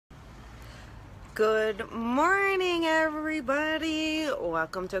Good morning, everybody.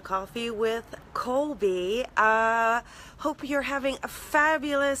 Welcome to Coffee with Colby. Hope you're having a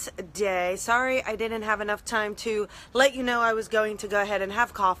fabulous day. Sorry I didn't have enough time to let you know I was going to go ahead and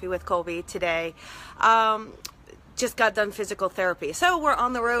have coffee with Colby today. Just got done physical therapy, so we're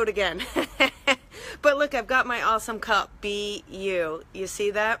on the road again. But look, I've got my awesome cup. Be you. You see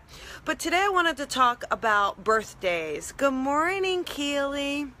that? But today I wanted to talk about birthdays. Good morning,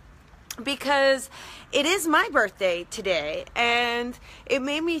 Keely. Because it is my birthday today, and it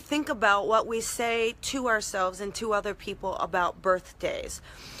made me think about what we say to ourselves and to other people about birthdays.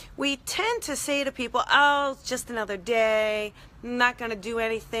 We tend to say to people, oh, it's just another day, I'm not going to do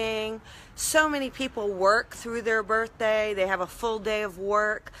anything. So many people work through their birthday. They have a full day of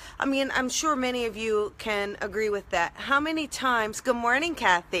work. I mean, I'm sure many of you can agree with that. How many times, good morning,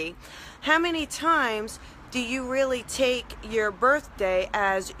 Kathy, how many times do you really take your birthday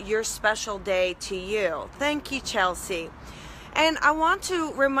as your special day to you? Thank you, Chelsea. And I want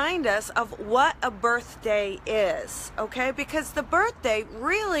to remind us of what a birthday is, okay? Because the birthday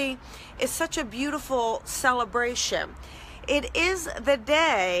really is such a beautiful celebration. It is the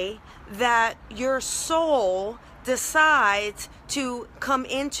day that your soul decides to come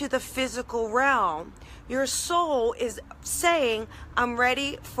into the physical realm. Your soul is saying, I'm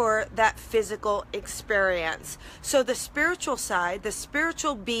ready for that physical experience. So the spiritual side, the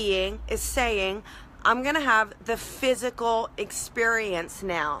spiritual being is saying, I'm going to have the physical experience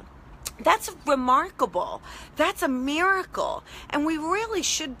now. That's remarkable. That's a miracle. And we really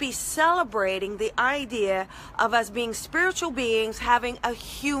should be celebrating the idea of us being spiritual beings having a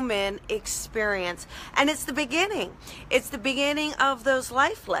human experience. And it's the beginning. It's the beginning of those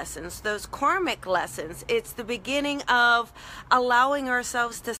life lessons, those karmic lessons. It's the beginning of allowing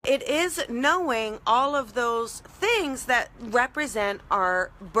ourselves to, it is knowing all of those things that represent our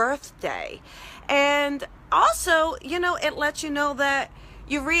birthday. And also, you know, it lets you know that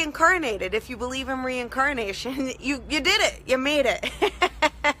you reincarnated. If you believe in reincarnation, you did it. You made it.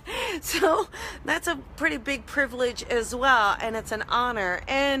 So that's a pretty big privilege as well, and it's an honor.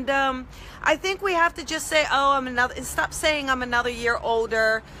 And I think we have to just say, oh, stop saying I'm another year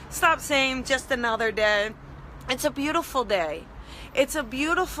older. Stop saying just another day. It's a beautiful day. It's a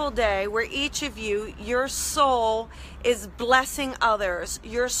beautiful day where each of you, your soul is blessing others.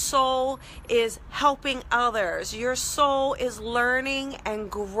 Your soul is helping others. Your soul is learning and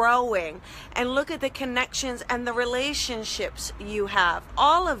growing. And look at the connections and the relationships you have,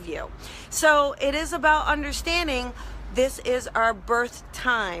 all of you. So it is about understanding this is our birth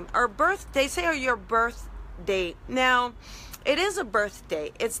time. Our birth, they say your birth date. Now, it is a birth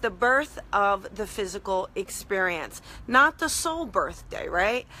date. It's the birth of the physical experience, not the soul birthday,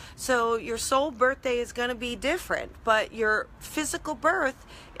 right? So your soul birthday is going to be different, but your physical birth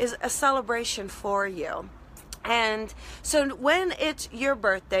is a celebration for you. And so when it's your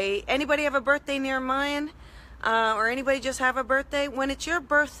birthday, anybody have a birthday near mine? Or anybody just have a birthday? When it's your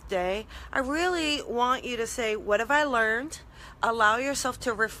birthday, I really want you to say, what have I learned? Allow yourself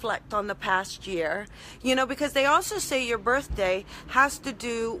to reflect on the past year, you know, because they also say your birthday has to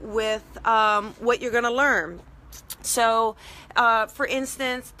do with what you're going to learn. So, for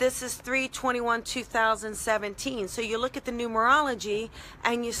instance, this is 3/21/2017. So you look at the numerology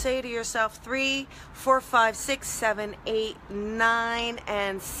and you say to yourself, 3, 4, 5, 6, 7, 8, 9,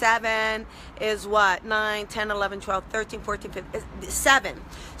 and 7 is what? 9, 10, 11, 12, 13, 14, 15, 7.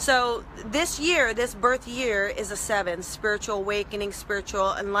 So this year, this birth year is a 7. Spiritual awakening,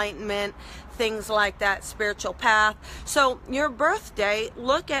 spiritual enlightenment, things like that, spiritual path. So your birthday,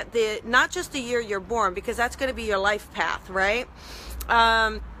 look at not just the year you're born, because that's going to be your life path, right?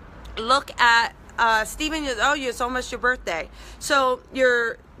 Look at, Stephen, it's almost your birthday. So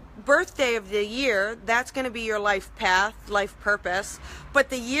your birthday of the year, that's going to be your life path, life purpose. But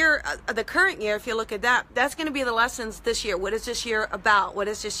the year, the current year, if you look at that, that's going to be the lessons this year. What is this year about? What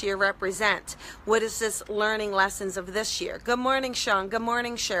does this year represent? What is this learning lessons of this year? Good morning, Sean. Good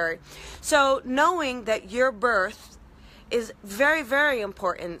morning, Sherry. So knowing that your birth is very, very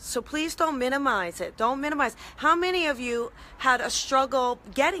important. So please don't minimize it. Don't minimize. How many of you had a struggle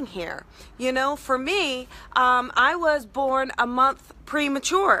getting here? You know, for me, I was born a month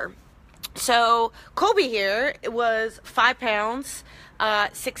premature. So Colby here was 5 pounds,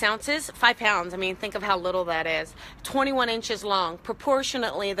 6 ounces, 5 pounds. I mean, think of how little that is. 21 inches long,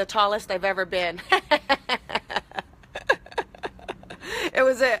 proportionately the tallest I've ever been. It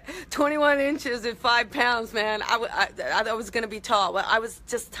was at 21 inches and 5 pounds, man. I was going to be tall. Well, I was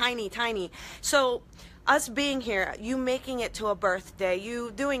just tiny. So us being here, you making it to a birthday,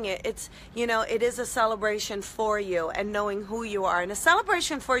 you doing it, it's, you know, it is a celebration for you and knowing who you are, and a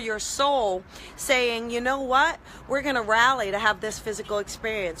celebration for your soul, saying, you know what, we're going to rally to have this physical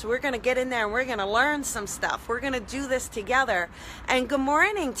experience. We're going to get in there and we're going to learn some stuff. We're going to do this together. And good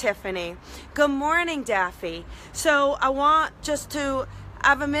morning, Tiffany. Good morning, Daffy. So I want just to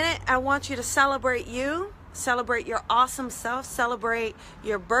have a minute. I want you to celebrate you. Celebrate your awesome self, celebrate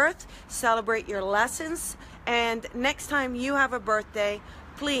your birth, celebrate your lessons, and next time you have a birthday,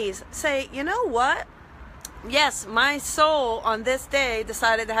 please say, you know what? Yes, my soul on this day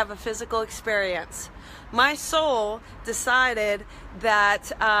decided to have a physical experience. My soul decided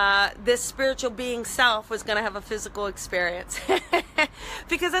that this spiritual being self was going to have a physical experience.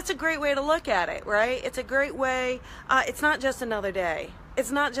 Because that's a great way to look at it, right? It's a great way. It's not just another day.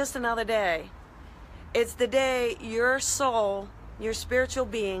 It's not just another day. It's the day your soul, your spiritual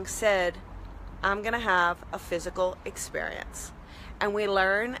being said, I'm going to have a physical experience. And we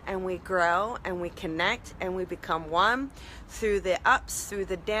learn and we grow and we connect and we become one through the ups, through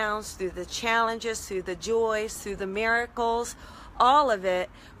the downs, through the challenges, through the joys, through the miracles. All of it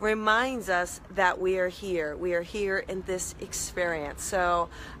reminds us that we are here. We are here in this experience. So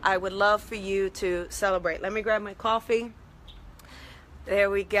I would love for you to celebrate. Let me grab my coffee. There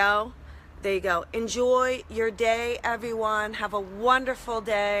we go. There you go. Enjoy your day, everyone. Have a wonderful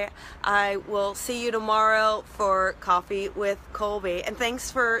day. I will see you tomorrow for Coffee with Colby. And thanks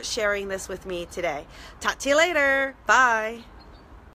for sharing this with me today. Talk to you later. Bye.